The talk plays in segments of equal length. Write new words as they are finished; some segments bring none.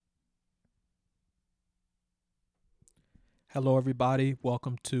Hello, everybody.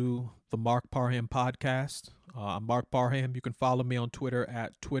 Welcome to the Mark Parham podcast. I'm Mark Parham. You can follow me on Twitter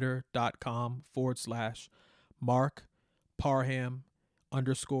at twitter.com/Mark Parham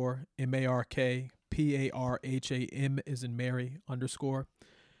underscore MARKPARHAM is in Mary underscore.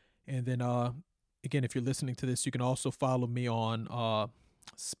 And then, again, if you're listening to this, you can also follow me on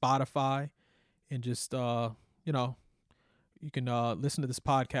Spotify and just, you can listen to this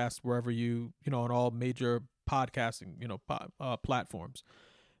podcast wherever on all major podcasting, platforms.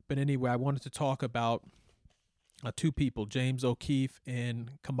 But anyway, I wanted to talk about two people, James O'Keefe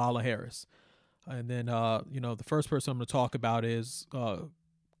and Kamala Harris. And then, the first person I'm going to talk about is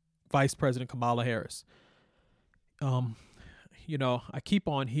Vice President Kamala Harris. I keep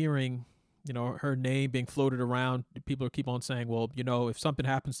on hearing, her name being floated around. People keep on saying, well, if something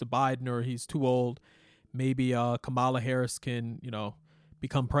happens to Biden or he's too old, maybe Kamala Harris can,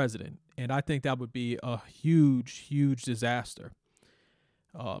 become president. And I think that would be a huge, huge disaster.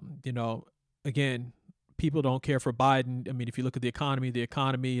 Again, people don't care for Biden. I mean, if you look at the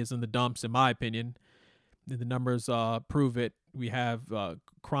economy is in the dumps, in my opinion. The numbers prove it. We have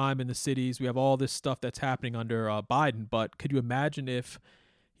crime in the cities. We have all this stuff that's happening under Biden. But could you imagine if,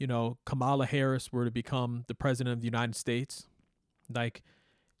 Kamala Harris were to become the president of the United States? Like,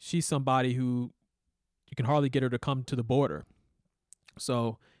 she's somebody who you can hardly get her to come to the border.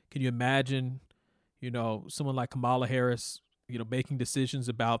 So can you imagine, someone like Kamala Harris, making decisions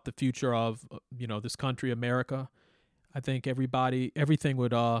about the future of, this country, America? I think everything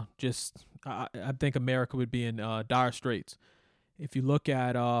would I think America would be in dire straits. If you look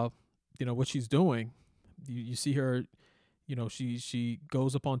at, what she's doing, you see her, she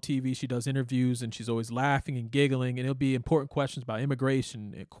goes up on TV, she does interviews, and she's always laughing and giggling, and it'll be important questions about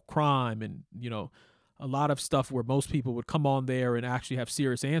immigration and crime and, a lot of stuff where most people would come on there and actually have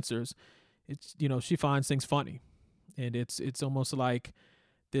serious answers. It's, she finds things funny. And it's almost like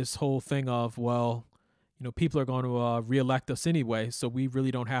this whole thing of, well, people are going to reelect us anyway, so we really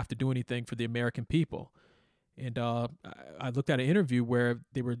don't have to do anything for the American people. And I looked at an interview where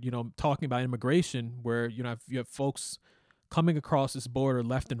they were, talking about immigration, where, you have folks coming across this border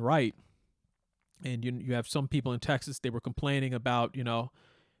left and right. And you have some people in Texas, they were complaining about,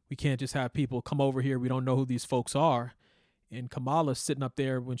 we can't just have people come over here. We don't know who these folks are. And Kamala's sitting up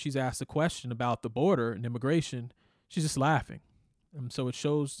there when she's asked a question about the border and immigration, she's just laughing. And so it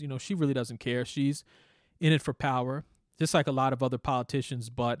shows, she really doesn't care. She's in it for power, just like a lot of other politicians,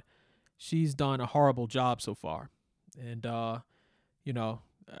 but she's done a horrible job so far. And, the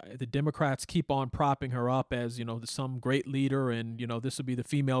Democrats keep on propping her up as, some great leader. And, this will be the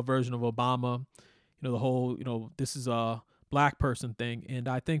female version of Obama. The whole, this is a black person thing, and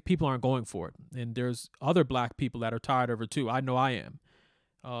I think people aren't going for it. And there's other black people that are tired of her too. I know I am.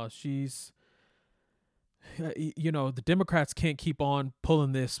 She's, the Democrats can't keep on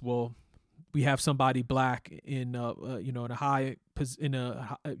pulling this. Well, we have somebody black in, in a high, in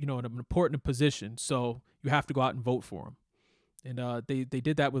a, in an important position, so you have to go out and vote for him. And they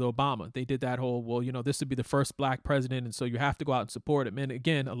did that with Obama. They did that whole, well, this would be the first black president, and so you have to go out and support him. And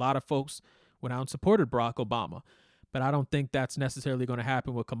again, a lot of folks went out and supported Barack Obama. But I don't think that's necessarily going to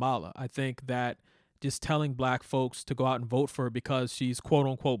happen with Kamala. I think that just telling black folks to go out and vote for her because she's quote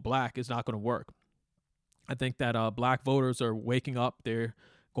unquote black is not going to work. I think that black voters are waking up. They're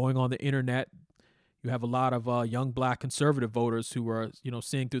going on the internet. You have a lot of young black conservative voters who are,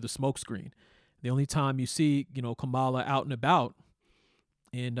 seeing through the smokescreen. The only time you see, Kamala out and about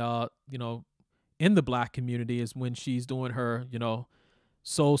and, in the black community is when she's doing her,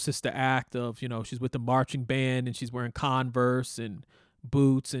 soul sister act of, she's with the marching band and she's wearing Converse and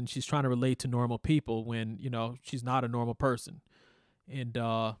boots and she's trying to relate to normal people when, she's not a normal person. And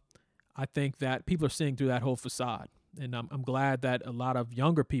I think that people are seeing through that whole facade. And I'm glad that a lot of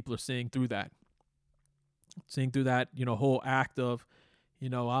younger people are seeing through that, whole act of,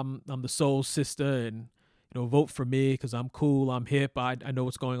 I'm the soul sister and, vote for me because I'm cool, I'm hip, I know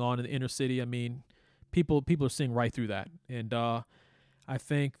what's going on in the inner city. I mean, people are seeing right through that. And I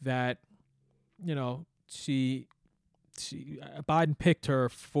think that, Biden picked her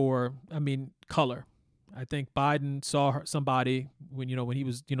for, color. I think Biden saw somebody when he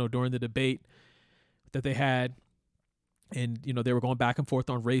was, during the debate that they had and, they were going back and forth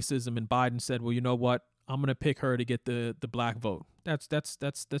on racism, and Biden said, well, you know what, I'm going to pick her to get the black vote. That's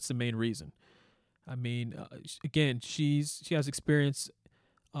the main reason. Again, she has experience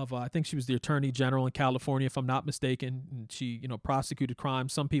of, I think she was the attorney general in California, if I'm not mistaken. And she, prosecuted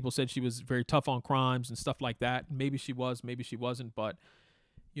crimes. Some people said she was very tough on crimes and stuff like that. Maybe she was, maybe she wasn't. But,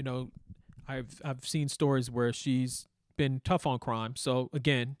 I've seen stories where she's been tough on crime. So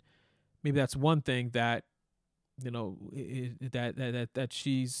again, maybe that's one thing that, that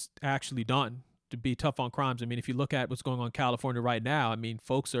she's actually done to be tough on crimes. I mean, if you look at what's going on in California right now, I mean,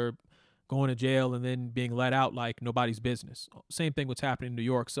 folks are going to jail and then being let out like nobody's business. Same thing what's happening in New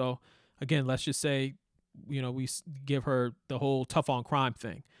York. So again, let's just say, we give her the whole tough on crime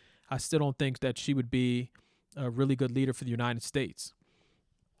thing. I still don't think that she would be a really good leader for the United States.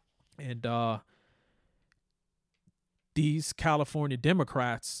 And these California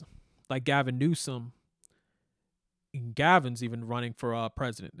Democrats, like Gavin Newsom, and Gavin's even running for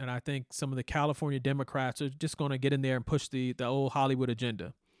president. And I think some of the California Democrats are just going to get in there and push the old Hollywood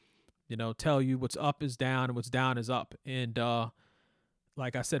agenda. Tell you what's up is down and what's down is up. And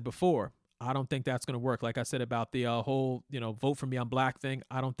like I said before, I don't think that's going to work. Like I said about the whole, vote for me, I'm black thing.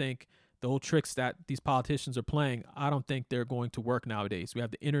 I don't think the old tricks that these politicians are playing, I don't think they're going to work nowadays. We have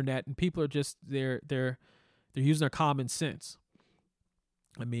the internet and people are just, they're using their common sense.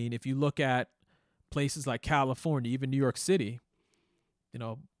 I mean, if you look at places like California, even New York City,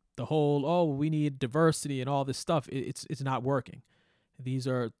 the whole, oh, we need diversity and all this stuff, it's not working. These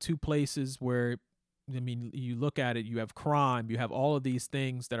are two places where, I mean, you look at it, you have crime, you have all of these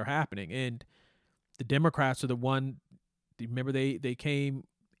things that are happening. And the Democrats are the one, remember they came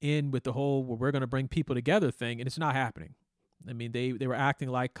in with the whole, well, we're going to bring people together thing, and it's not happening. I mean, they were acting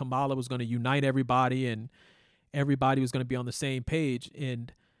like Kamala was going to unite everybody and everybody was going to be on the same page.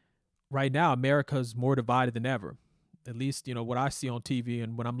 And right now, America's more divided than ever, at least, what I see on TV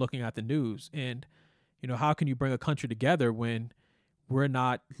and when I'm looking at the news. And, how can you bring a country together when we're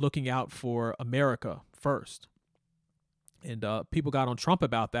not looking out for America first? And people got on Trump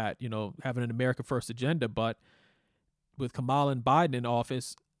about that, having an America first agenda. But with Kamala and Biden in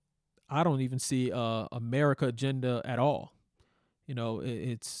office, I don't even see a America agenda at all.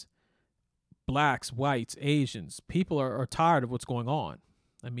 It's blacks, whites, Asians. People are tired of what's going on.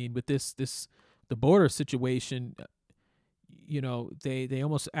 I mean, with the border situation, they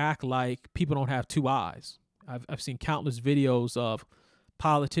almost act like people don't have two eyes. I've seen countless videos of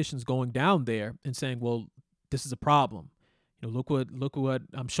politicians going down there and saying, well, this is a problem. Look what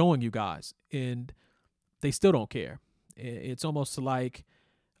I'm showing you guys. And they still don't care. It's almost like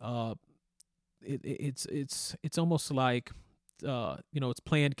it's almost like it's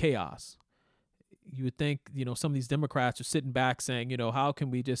planned chaos. You would think, some of these Democrats are sitting back saying, how can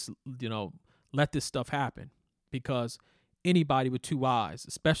we just, let this stuff happen? Because anybody with two eyes,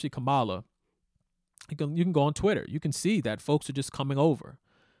 especially Kamala, you can go on Twitter. You can see that folks are just coming over.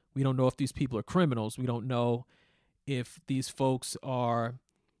 We don't know if these people are criminals. We don't know if these folks are,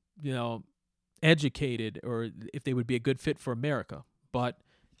 educated or if they would be a good fit for America. But,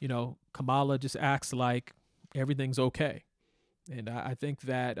 Kamala just acts like everything's okay. And I think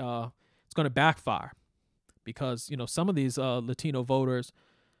that it's going to backfire because, some of these Latino voters,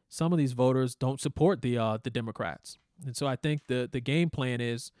 some of these voters don't support the Democrats. And so I think the game plan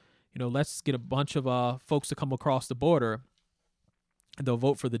is, let's get a bunch of folks to come across the border and they'll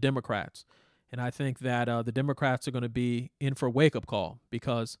vote for the Democrats. And I think that the Democrats are going to be in for a wake-up call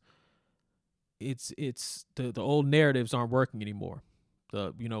because it's the old narratives aren't working anymore.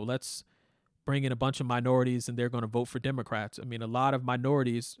 Let's bring in a bunch of minorities and they're going to vote for Democrats. I mean, a lot of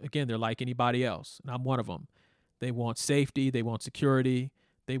minorities, again, they're like anybody else, and I'm one of them. They want safety, they want security,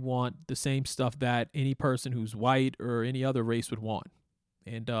 they want the same stuff that any person who's white or any other race would want.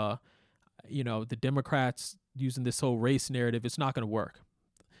 And, the Democrats using this whole race narrative, it's not going to work.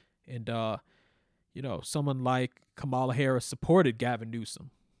 And, someone like Kamala Harris supported Gavin Newsom.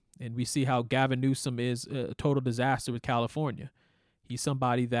 And we see how Gavin Newsom is a total disaster with California. He's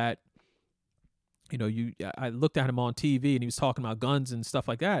somebody that, I looked at him on TV and he was talking about guns and stuff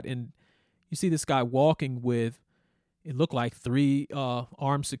like that. And you see this guy walking with, it looked like 3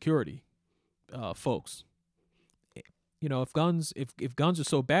 armed security folks. If guns are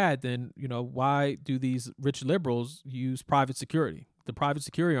so bad, then, why do these rich liberals use private security? The private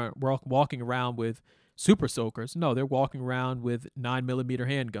security aren't walking around with super soakers. No, they're walking around with 9mm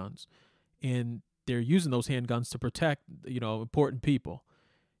handguns, and they're using those handguns to protect, important people.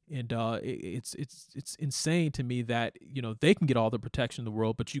 And it's insane to me that, they can get all the protection in the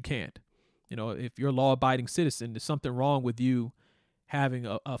world, but you can't. If you're a law-abiding citizen, there's something wrong with you having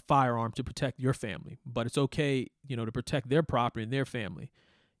a firearm to protect your family, but it's okay, to protect their property and their family.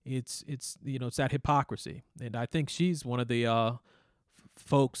 It's that hypocrisy. And I think she's one of the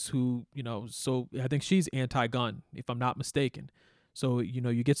folks who, so I think she's anti-gun, if I'm not mistaken. So,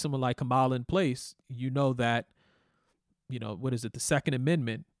 you get someone like Kamala in place, that, what is it, the Second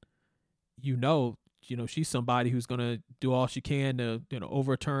Amendment, she's somebody who's going to do all she can to,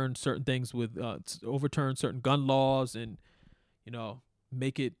 overturn certain things with, overturn certain gun laws and,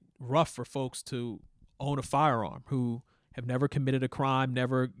 make it rough for folks to own a firearm, who have never committed a crime,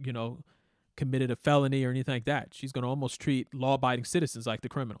 never, committed a felony or anything like that. She's going to almost treat law-abiding citizens like the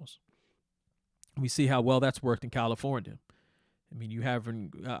criminals. We see how well that's worked in California. I mean, you have,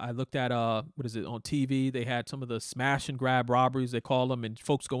 I looked at, what is it, on TV, they had some of the smash and grab robberies, they call them, and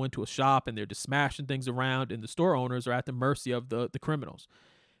folks go into a shop and they're just smashing things around, and the store owners are at the mercy of the criminals.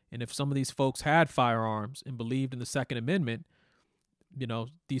 And if some of these folks had firearms and believed in the Second Amendment,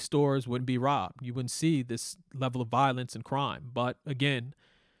 these stores wouldn't be robbed. You wouldn't see this level of violence and crime. But again,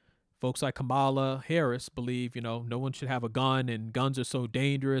 folks like Kamala Harris believe, no one should have a gun, and guns are so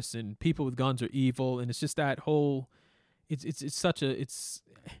dangerous, and people with guns are evil. And it's just that whole, it's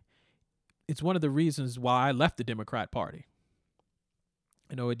one of the reasons why I left the Democrat Party.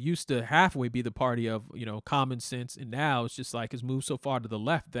 It used to halfway be the party of, common sense. And now it's just like it's moved so far to the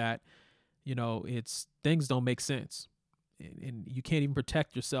left that, it's things don't make sense. And you can't even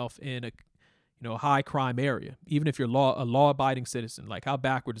protect yourself in a high crime area, even if you're a law abiding citizen. Like, how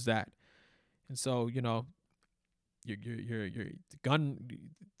backward is that? And so, your gun,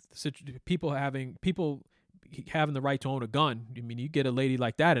 people having the right to own a gun. I mean, you get a lady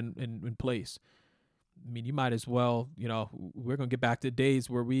like that in place. I mean, you might as well, we're going to get back to the days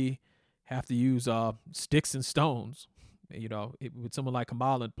where we have to use sticks and stones, with someone like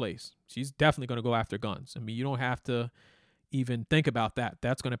Kamala in place. She's definitely going to go after guns. I mean, you don't have to even think about that.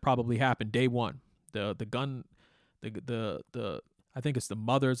 That's going to probably happen day one. The gun, I think it's the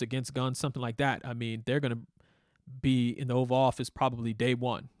Mothers Against Guns, something like that. I mean, they're going to be in the Oval Office probably day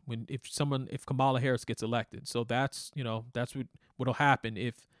one if Kamala Harris gets elected. So that's what'll happen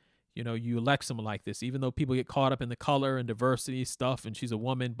if, you elect someone like this, even though people get caught up in the color and diversity stuff and she's a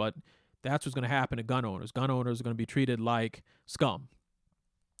woman, but that's what's going to happen to gun owners. Gun owners are going to be treated like scum.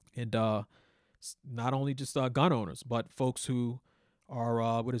 And not only just gun owners, but folks who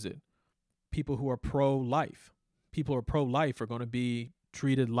are, people who are pro-life. People who are pro-life are going to be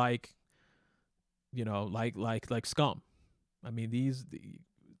treated like, like scum. I mean,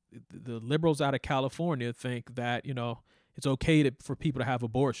 the liberals out of California think that, it's okay for people to have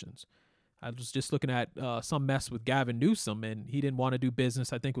abortions. I was just looking at some mess with Gavin Newsom, and he didn't want to do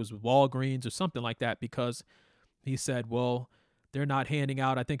business. I think it was with Walgreens or something like that, because he said, well, they're not handing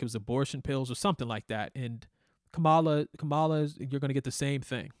out, I think it was abortion pills or something like that. And Kamala, you're going to get the same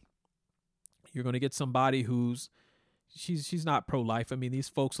thing. You're going to get somebody she's not pro-life. I mean, these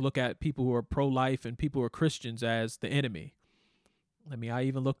folks look at people who are pro-life and people who are Christians as the enemy. I mean, I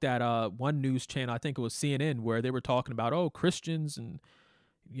even looked at one news channel, I think it was CNN, where they were talking about, Christians, and,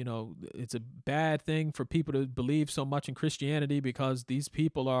 it's a bad thing for people to believe so much in Christianity because these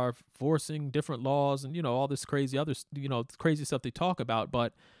people are forcing different laws and, all this crazy crazy stuff they talk about.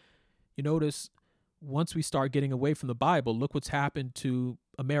 But you notice once we start getting away from the Bible, look what's happened to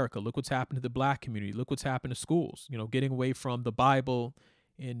America. Look what's happened to the black community. Look what's happened to schools, getting away from the Bible.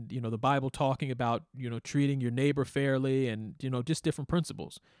 And, the Bible talking about, treating your neighbor fairly and, just different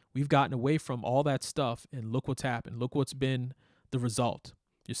principles. We've gotten away from all that stuff, and look what's happened. Look what's been the result.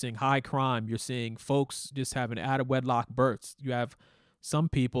 You're seeing high crime. You're seeing folks just having out-of-wedlock births. You have some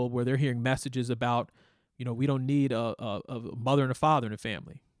people where they're hearing messages about, we don't need a mother and a father in a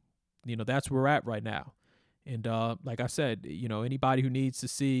family. That's where we're at right now. And like I said, anybody who needs to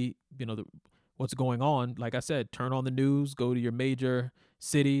see, what's going on, like I said, turn on the news, go to your major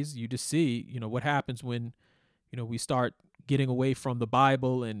cities. You just see, what happens when, we start getting away from the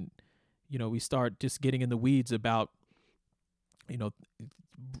Bible and, we start just getting in the weeds about,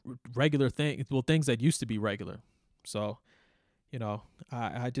 regular things, things that used to be regular. So,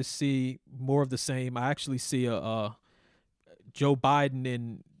 I just see more of the same. I actually see a Joe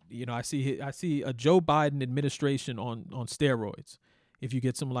Biden I see a Joe Biden administration on steroids. If you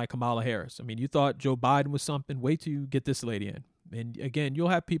get someone like Kamala Harris, I mean, you thought Joe Biden was something. Wait till you get this lady in. And again, you'll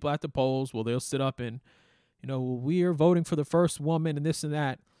have people at the polls where they'll sit up and, we are voting for the first woman and this and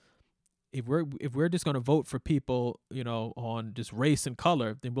that. If we're just going to vote for people, on just race and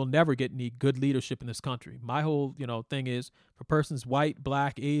color, then we'll never get any good leadership in this country. My whole, thing is, for persons white,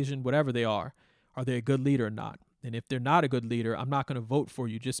 black, Asian, whatever they are they a good leader or not? And if they're not a good leader, I'm not going to vote for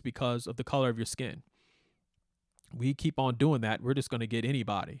you just because of the color of your skin. We keep on doing that, we're just going to get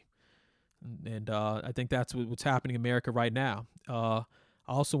anybody. And I think that's what's happening in America right now. I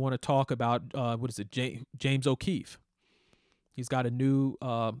also want to talk about, James O'Keefe. He's got a new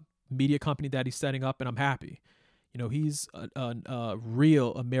media company that he's setting up, and I'm happy. He's a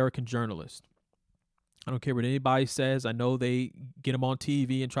real American journalist. I don't care what anybody says. I know they get him on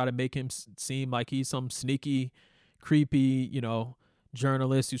TV and try to make him seem like he's some sneaky, creepy,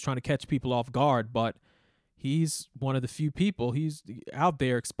 journalist who's trying to catch people off guard. But he's one of the few people, he's out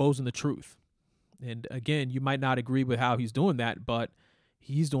there exposing the truth. And again, you might not agree with how he's doing that, but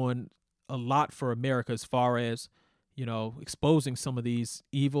he's doing a lot for America as far as, exposing some of these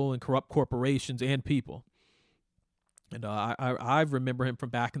evil and corrupt corporations and people. And I remember him from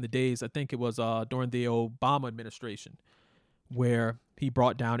back in the days. I think it was during the Obama administration where he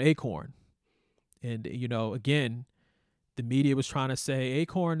brought down Acorn. And, again, the media was trying to say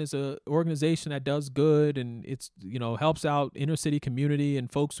Acorn is a organization that does good and it's, helps out inner city community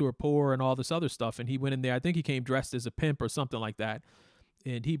and folks who are poor and all this other stuff. And he went in there. I think he came dressed as a pimp or something like that.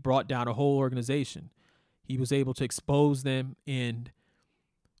 And he brought down a whole organization. He was able to expose them. And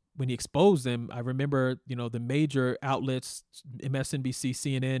when he exposed them, I remember, the major outlets, MSNBC,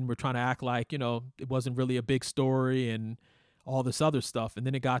 CNN, were trying to act like, it wasn't really a big story and all this other stuff. And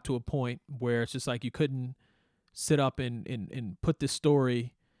then it got to a point where it's just like you couldn't sit up and put this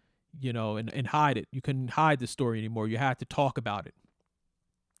story, and hide it. You couldn't hide the story anymore. You had to talk about it.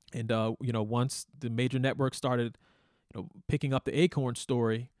 And, once the major networks started, picking up the Acorn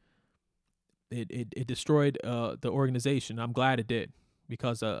story, it destroyed the organization. I'm glad it did.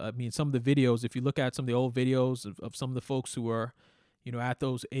 Because, some of the videos, if you look at some of the old videos of some of the folks who are, at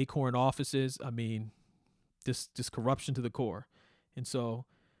those Acorn offices, this corruption to the core. And so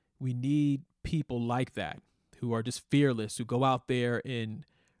we need people like that who are just fearless, who go out there and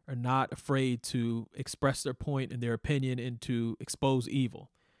are not afraid to express their point and their opinion and to expose evil.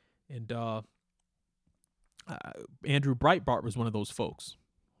 And Andrew Breitbart was one of those folks.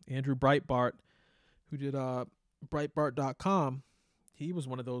 Andrew Breitbart, who did Breitbart.com, he was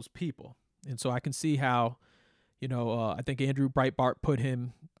one of those people. And so I can see how, I think Andrew Breitbart put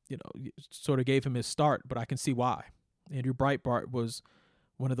him, sort of gave him his start, but I can see why. Andrew Breitbart was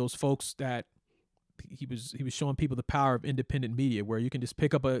one of those folks that he was showing people the power of independent media, where you can just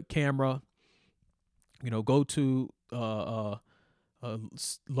pick up a camera, go to a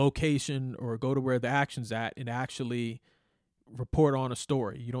location or go to where the action's at and actually report on a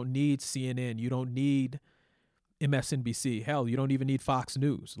story. You don't need CNN. You don't need MSNBC. Hell, you don't even need Fox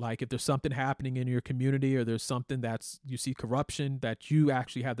News. Like if there's something happening in your community or there's something you see corruption, that you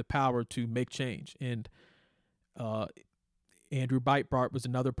actually have the power to make change. And Andrew Breitbart was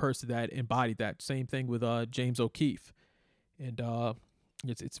another person that embodied that. Same thing with James O'Keefe. And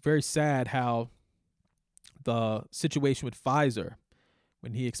it's very sad how the situation with Pfizer,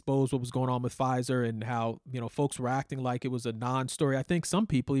 when he exposed what was going on with Pfizer and how, folks were acting like it was a non-story. I think some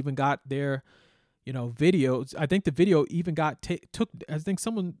people even got their videos. I think the video even got I think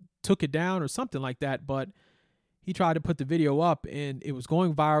someone took it down or something like that, but he tried to put the video up and it was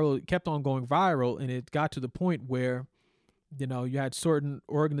going viral. It kept on going viral. And it got to the point where, you had certain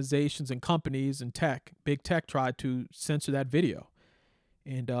organizations and companies and big tech tried to censor that video.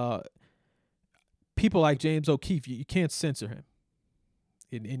 And people like James O'Keefe, you can't censor him.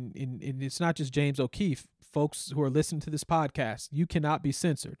 And it's not just James O'Keefe. Folks who are listening to this podcast, you cannot be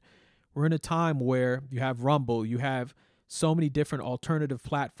censored. We're in a time where you have Rumble, you have so many different alternative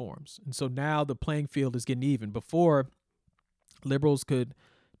platforms. And so now the playing field is getting even. Before, liberals could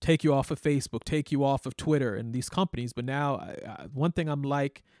take you off of Facebook, take you off of Twitter and these companies. But now one thing I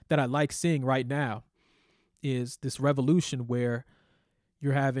like seeing right now is this revolution where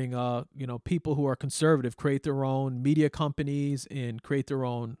you're having, people who are conservative create their own media companies and create their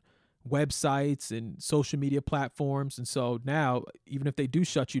own websites and social media platforms. And so now, even if they do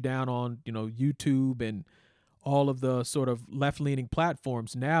shut you down on, YouTube and all of the sort of left-leaning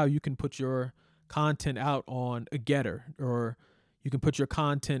platforms, now you can put your content out on a Getter, or you can put your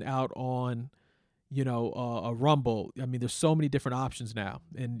content out on, a Rumble. There's so many different options now.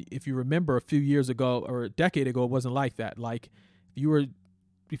 And if you remember a few years ago or a decade ago, it wasn't like that. Like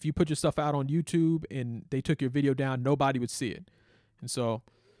if you put your stuff out on YouTube and they took your video down, nobody would see it. And so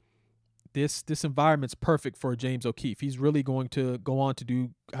this environment's perfect for James O'Keefe. He's really going to go on to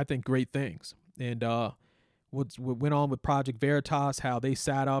do, I think, great things. And what went on with Project Veritas, how they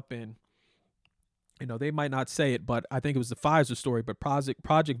sat up and, they might not say it, but I think it was the Pfizer story, but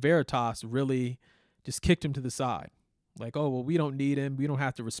Project Veritas really just kicked him to the side. Like, oh, well, we don't need him. We don't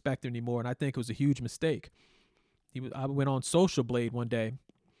have to respect him anymore. And I think it was a huge mistake. I went on Social Blade one day,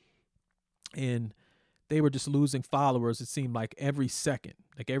 and they were just losing followers. It seemed like every second,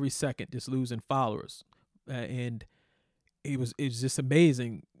 just losing followers. And it was just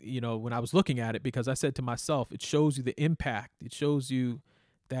amazing, when I was looking at it, because I said to myself, it shows you the impact. It shows you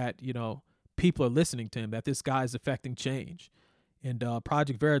that, people are listening to him, that this guy is affecting change. And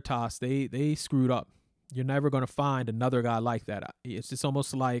Project Veritas, they screwed up. You're never going to find another guy like that. It's just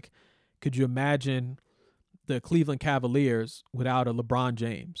almost like, could you imagine the Cleveland Cavaliers without a LeBron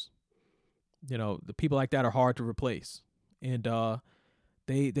James? The people like that are hard to replace. And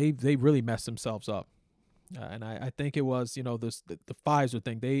they really messed themselves up. And I think it was, the Pfizer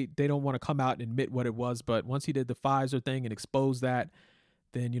thing. They don't want to come out and admit what it was, but once he did the Pfizer thing and exposed that,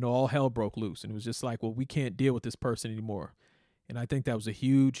 then, all hell broke loose. And it was just like, well, we can't deal with this person anymore. And I think that was a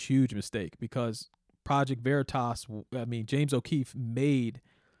huge, huge mistake, because Project Veritas, James O'Keefe made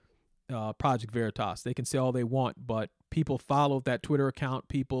Project Veritas. They can say all they want, but people followed that Twitter account.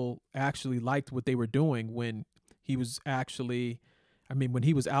 People actually liked what they were doing when he was when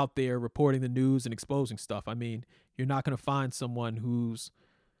he was out there reporting the news and exposing stuff. You're not going to find someone who's,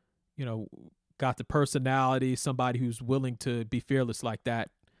 got the personality, somebody who's willing to be fearless like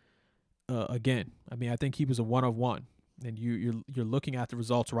that again. I think he was a one of one, and you're looking at the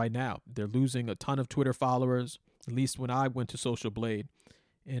results right now. They're losing a ton of Twitter followers, at least when I went to Social Blade.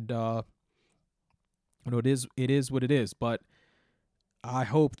 And it is what it is. But I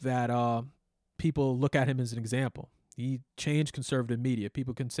hope that people look at him as an example. He changed conservative media.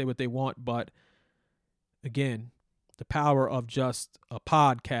 People can say what they want, but again, the power of just a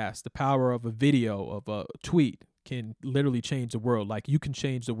podcast, the power of a video, of a tweet can literally change the world. Like, you can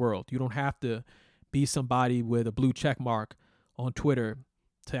change the world. You don't have to be somebody with a blue check mark on Twitter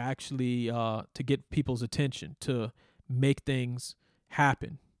to actually to get people's attention, to make things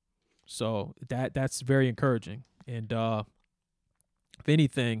happen. So that's very encouraging. And if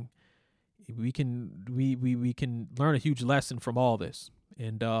anything, we can learn a huge lesson from all this.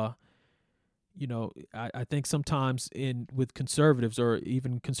 And I think sometimes with conservatives, or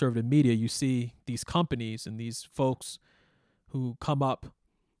even conservative media, you see these companies and these folks who come up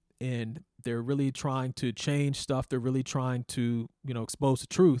and they're really trying to change stuff. They're really trying to, expose the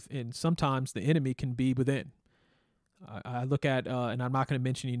truth. And sometimes the enemy can be within. I look at, and I'm not going to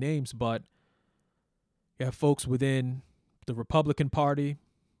mention any names, but you have folks within the Republican Party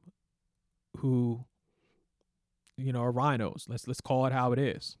who, are rhinos. Let's call it how it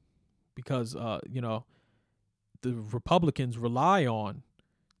is. Because, the Republicans rely on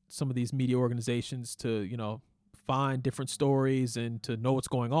some of these media organizations to, find different stories and to know what's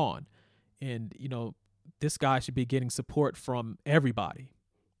going on. And, this guy should be getting support from everybody.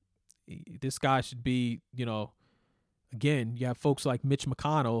 This guy should be, again, you have folks like Mitch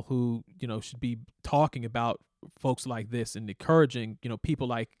McConnell who, should be talking about folks like this and encouraging, people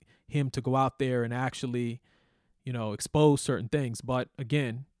like him to go out there and actually, expose certain things. But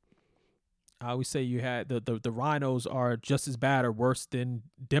again, I always say you had the rhinos are just as bad or worse than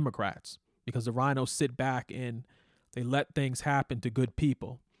Democrats, because the rhinos sit back and they let things happen to good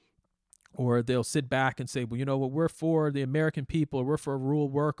people. Or they'll sit back and say, well, you know what, we're for the American people, we're for rural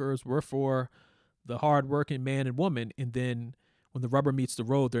workers, we're for the hardworking man and woman. And then when the rubber meets the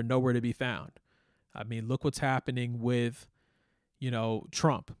road, they're nowhere to be found. Look what's happening with,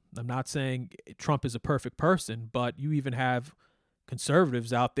 Trump. I'm not saying Trump is a perfect person, but you even have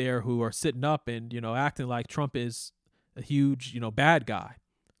conservatives out there who are sitting up and, acting like Trump is a huge, bad guy,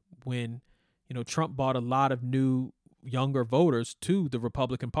 when, Trump brought a lot of new younger voters to the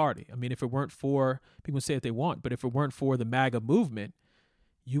Republican Party. If it weren't for, people say what they want, but if it weren't for the MAGA movement,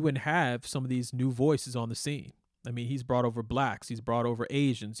 you wouldn't have some of these new voices on the scene. He's brought over blacks, he's brought over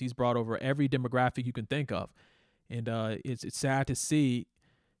Asians, he's brought over every demographic you can think of. And it's sad to see,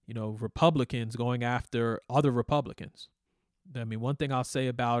 Republicans going after other Republicans. One thing I'll say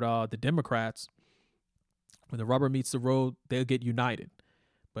about the Democrats, when the rubber meets the road, they'll get united.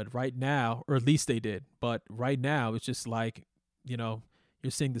 But right now, or at least they did, but right now it's just like, you're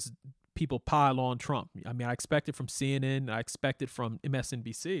seeing this people pile on Trump. I expect it from CNN, I expect it from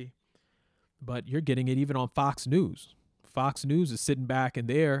MSNBC, but you're getting it even on Fox News. Fox News is sitting back and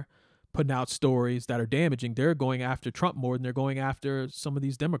they're putting out stories that are damaging. They're going after Trump more than they're going after some of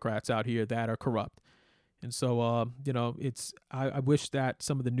these Democrats out here that are corrupt. And so, I wish that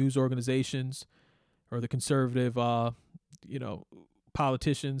some of the news organizations or the conservative,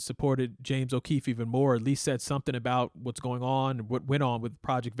 politicians supported James O'Keefe even more, at least said something about what's going on and what went on with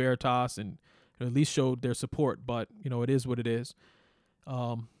Project Veritas, and at least showed their support. But, it is what it is.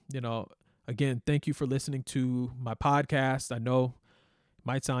 Again, thank you for listening to my podcast. I know it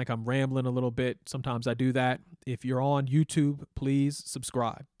might sound like I'm rambling a little bit. Sometimes I do that. If you're on YouTube, please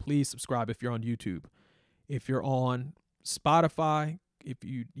subscribe. Please subscribe if you're on YouTube. If you're on Spotify, if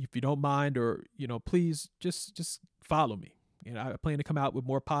you don't mind, or, please just follow me. I plan to come out with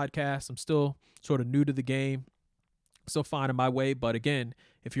more podcasts. I'm still sort of new to the game, still finding my way. But again,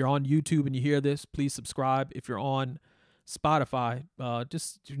 if you're on YouTube and you hear this, please subscribe. If you're on Spotify,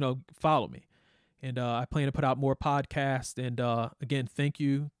 just, follow me. And I plan to put out more podcasts. And again, thank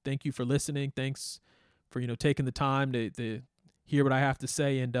you. Thank you for listening. Thanks for, taking the time to hear what I have to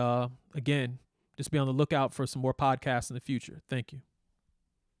say. And again, just be on the lookout for some more podcasts in the future. Thank you.